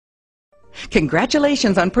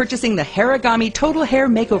Congratulations on purchasing the Hairagami Total Hair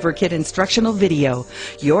Makeover Kit instructional video,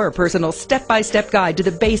 your personal step-by-step guide to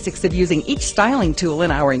the basics of using each styling tool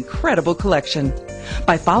in our incredible collection.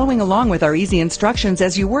 By following along with our easy instructions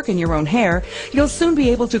as you work in your own hair, you'll soon be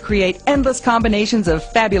able to create endless combinations of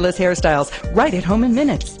fabulous hairstyles right at home in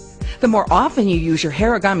minutes. The more often you use your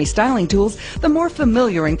Hairagami styling tools, the more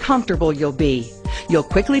familiar and comfortable you'll be. You'll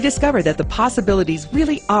quickly discover that the possibilities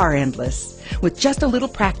really are endless. With just a little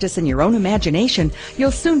practice in your own imagination,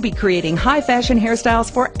 you'll soon be creating high-fashion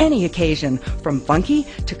hairstyles for any occasion, from funky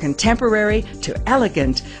to contemporary to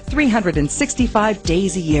elegant, 365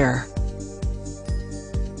 days a year.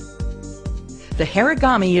 The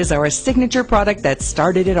Hairagami is our signature product that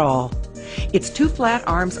started it all. Its two flat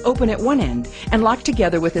arms open at one end and lock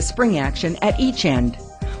together with a spring action at each end.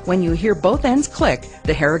 When you hear both ends click,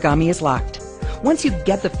 the Hairagami is locked. Once you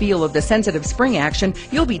get the feel of the sensitive spring action,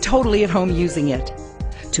 you'll be totally at home using it.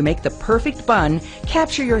 To make the perfect bun,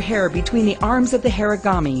 capture your hair between the arms of the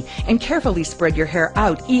Hairagami and carefully spread your hair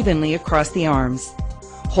out evenly across the arms.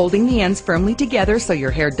 Holding the ends firmly together so your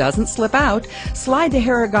hair doesn't slip out, slide the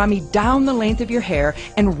Hairagami down the length of your hair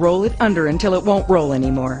and roll it under until it won't roll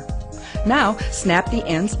anymore. Now, snap the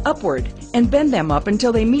ends upward and bend them up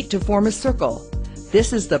until they meet to form a circle.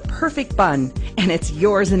 This is the perfect bun, and it's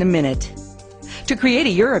yours in a minute. To create a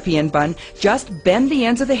European bun, just bend the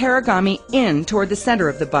ends of the Hairagami in toward the center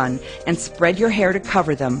of the bun and spread your hair to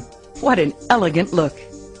cover them. What an elegant look!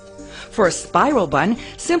 For a spiral bun,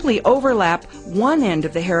 simply overlap one end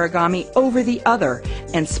of the Hairagami over the other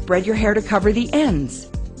and spread your hair to cover the ends.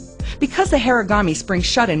 Because the Hairagami springs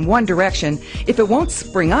shut in one direction, if it won't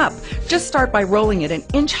spring up, just start by rolling it an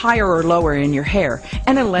inch higher or lower in your hair,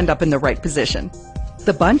 and it'll end up in the right position.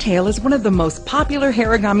 The bun tail is one of the most popular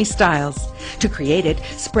Hairagami styles. To create it,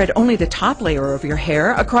 spread only the top layer of your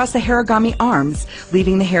hair across the Hairagami arms,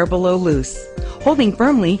 leaving the hair below loose. Holding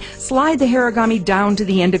firmly, slide the Hairagami down to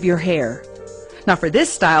the end of your hair. Now for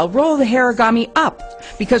this style, roll the Hairagami up,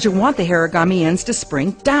 because you want the Hairagami ends to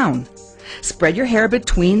spring down. Spread your hair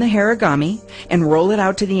between the Hairagami and roll it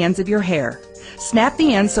out to the ends of your hair. Snap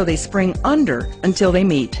the ends so they spring under until they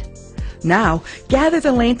meet. Now, gather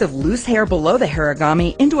the length of loose hair below the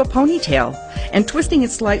Hairagami into a ponytail, and twisting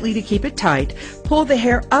it slightly to keep it tight, pull the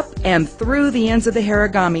hair up and through the ends of the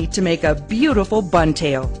Hairagami to make a beautiful bun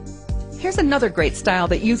tail. Here's another great style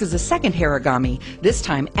that uses a second Hairagami, this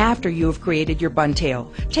time after you have created your bun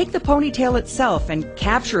tail. Take the ponytail itself and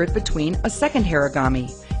capture it between a second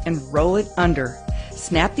Hairagami and roll it under.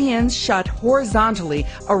 Snap the ends shut horizontally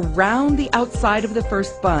around the outside of the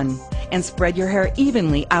first bun and spread your hair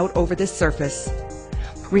evenly out over the surface.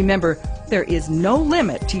 Remember, there is no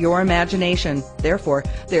limit to your imagination. Therefore,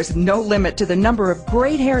 there's no limit to the number of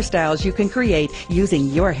great hairstyles you can create using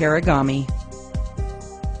your Hairagami.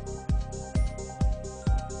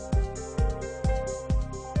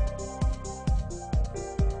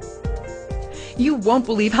 You won't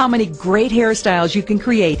believe how many great hairstyles you can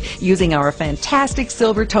create using our fantastic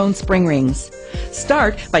silver tone spring rings.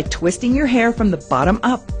 Start by twisting your hair from the bottom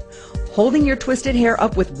up. Holding your twisted hair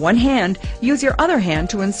up with one hand, use your other hand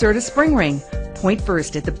to insert a spring ring. Point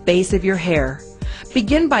first at the base of your hair.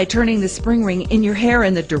 Begin by turning the spring ring in your hair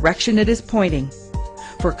in the direction it is pointing.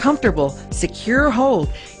 For comfortable, secure hold,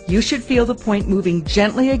 you should feel the point moving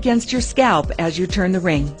gently against your scalp as you turn the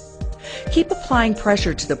ring. Keep applying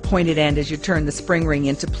pressure to the pointed end as you turn the spring ring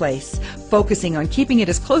into place, focusing on keeping it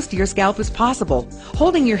as close to your scalp as possible.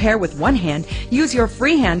 Holding your hair with one hand, use your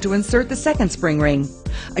free hand to insert the second spring ring.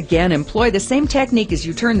 Again, employ the same technique as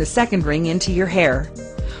you turn the second ring into your hair.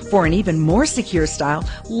 For an even more secure style,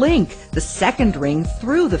 link the second ring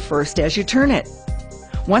through the first as you turn it.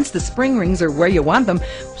 Once the spring rings are where you want them,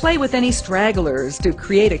 play with any stragglers to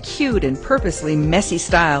create a cute and purposely messy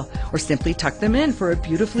style, or simply tuck them in for a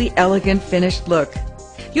beautifully elegant finished look.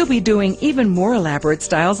 You'll be doing even more elaborate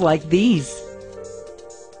styles like these.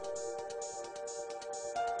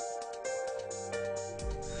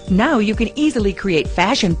 Now you can easily create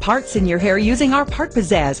fashion parts in your hair using our part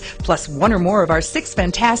pizzazz, plus one or more of our 6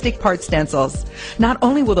 fantastic part stencils. Not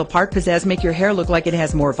only will the part pizzazz make your hair look like it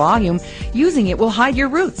has more volume, using it will hide your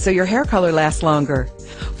roots so your hair color lasts longer.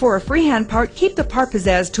 For a freehand part, keep the part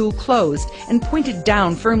pizzazz tool closed and pointed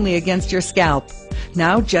down firmly against your scalp.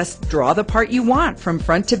 Now just draw the part you want from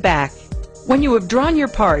front to back. When you have drawn your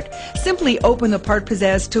part, simply open the part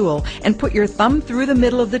pizzazz tool and put your thumb through the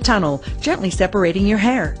middle of the tunnel, gently separating your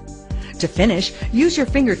hair. To finish, use your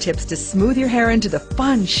fingertips to smooth your hair into the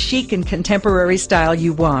fun, chic, and contemporary style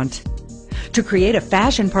you want. To create a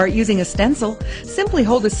fashion part using a stencil, simply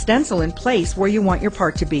hold a stencil in place where you want your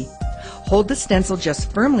part to be. Hold the stencil just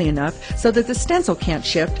firmly enough so that the stencil can't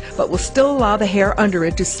shift, but will still allow the hair under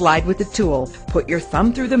it to slide with the tool. Put your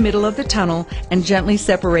thumb through the middle of the tunnel and gently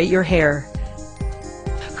separate your hair.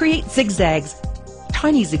 Create zigzags,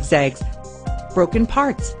 tiny zigzags, broken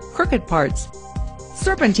parts, crooked parts,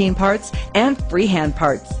 serpentine parts, and freehand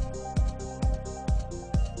parts.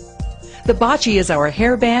 The bocce is our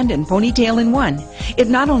hairband and ponytail in one. It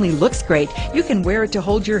not only looks great, you can wear it to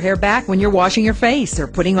hold your hair back when you're washing your face or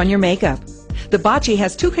putting on your makeup. The bocce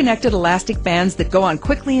has two connected elastic bands that go on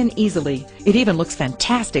quickly and easily. It even looks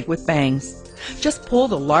fantastic with bangs. Just pull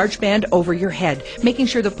the large band over your head, making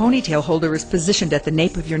sure the ponytail holder is positioned at the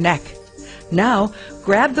nape of your neck. Now,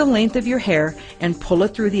 grab the length of your hair and pull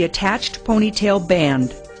it through the attached ponytail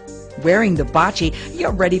band. Wearing the bocce,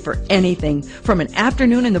 you're ready for anything, from an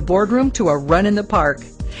afternoon in the boardroom to a run in the park.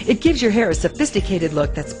 It gives your hair a sophisticated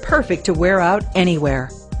look that's perfect to wear out anywhere.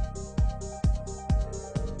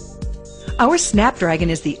 Our Snapdragon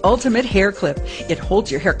is the ultimate hair clip. It holds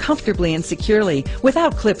your hair comfortably and securely,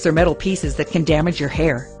 without clips or metal pieces that can damage your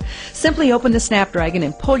hair. Simply open the Snapdragon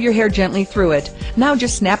and pull your hair gently through it. Now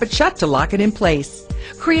just snap it shut to lock it in place.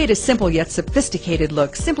 Create a simple yet sophisticated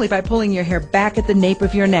look simply by pulling your hair back at the nape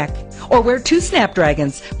of your neck. Or wear two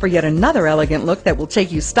Snapdragons for yet another elegant look that will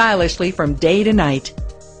take you stylishly from day to night.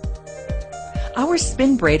 Our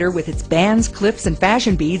spin braider with its bands, clips, and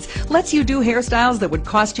fashion beads lets you do hairstyles that would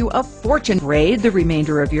cost you a fortune. Braid the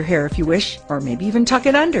remainder of your hair if you wish, or maybe even tuck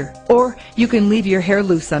it under. Or you can leave your hair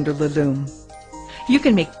loose under the loom. You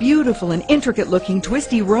can make beautiful and intricate looking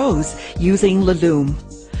twisty rows using the loom.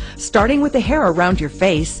 Starting with the hair around your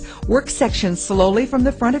face, work sections slowly from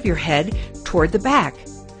the front of your head toward the back,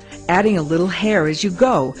 adding a little hair as you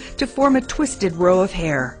go to form a twisted row of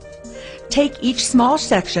hair. Take each small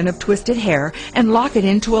section of twisted hair and lock it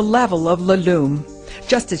into a level of the loom,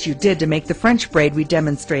 just as you did to make the French braid we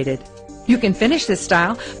demonstrated. You can finish this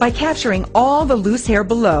style by capturing all the loose hair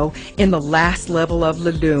below in the last level of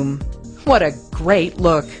the loom. What a great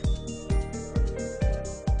look!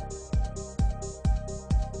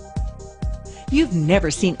 You've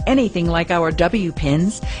never seen anything like our W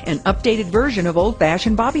pins, an updated version of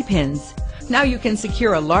old-fashioned bobby pins. Now you can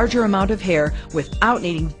secure a larger amount of hair without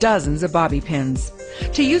needing dozens of bobby pins.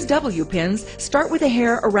 To use W pins, start with the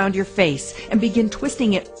hair around your face and begin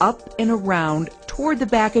twisting it up and around toward the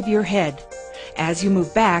back of your head. As you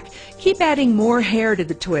move back, keep adding more hair to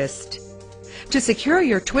the twist. To secure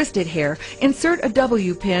your twisted hair, insert a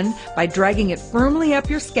W pin by dragging it firmly up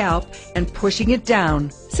your scalp and pushing it down,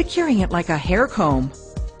 securing it like a hair comb.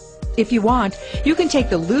 If you want, you can take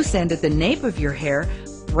the loose end at the nape of your hair,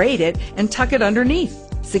 braid it, and tuck it underneath,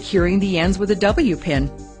 securing the ends with a W pin.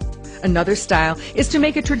 Another style is to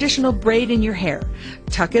make a traditional braid in your hair.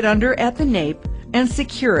 Tuck it under at the nape and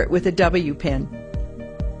secure it with a W pin.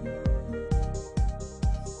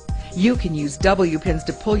 You can use W pins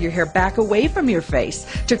to pull your hair back away from your face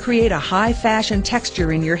to create a high fashion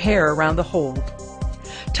texture in your hair around the hold.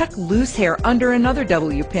 Tuck loose hair under another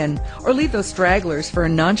W pin or leave those stragglers for a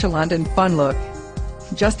nonchalant and fun look.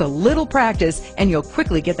 Just a little practice and you'll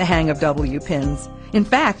quickly get the hang of W pins. In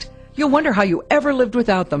fact, you'll wonder how you ever lived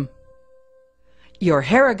without them. Your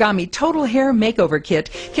Hairagami Total Hair Makeover Kit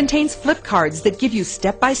contains flip cards that give you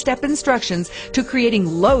step-by-step instructions to creating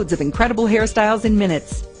loads of incredible hairstyles in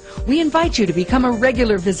minutes. We invite you to become a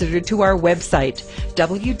regular visitor to our website,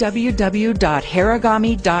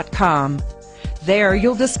 www.hairagami.com. There,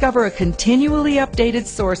 you'll discover a continually updated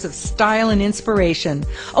source of style and inspiration,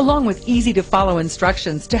 along with easy-to-follow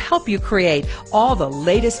instructions to help you create all the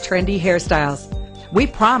latest trendy hairstyles. We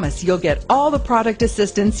promise you'll get all the product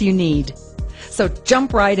assistance you need. So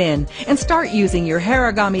jump right in and start using your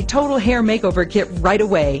Hairagami Total Hair Makeover Kit right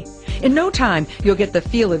away. In no time, you'll get the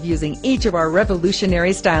feel of using each of our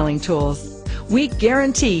revolutionary styling tools. We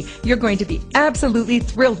guarantee you're going to be absolutely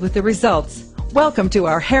thrilled with the results. Welcome to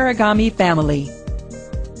our Hairagami family.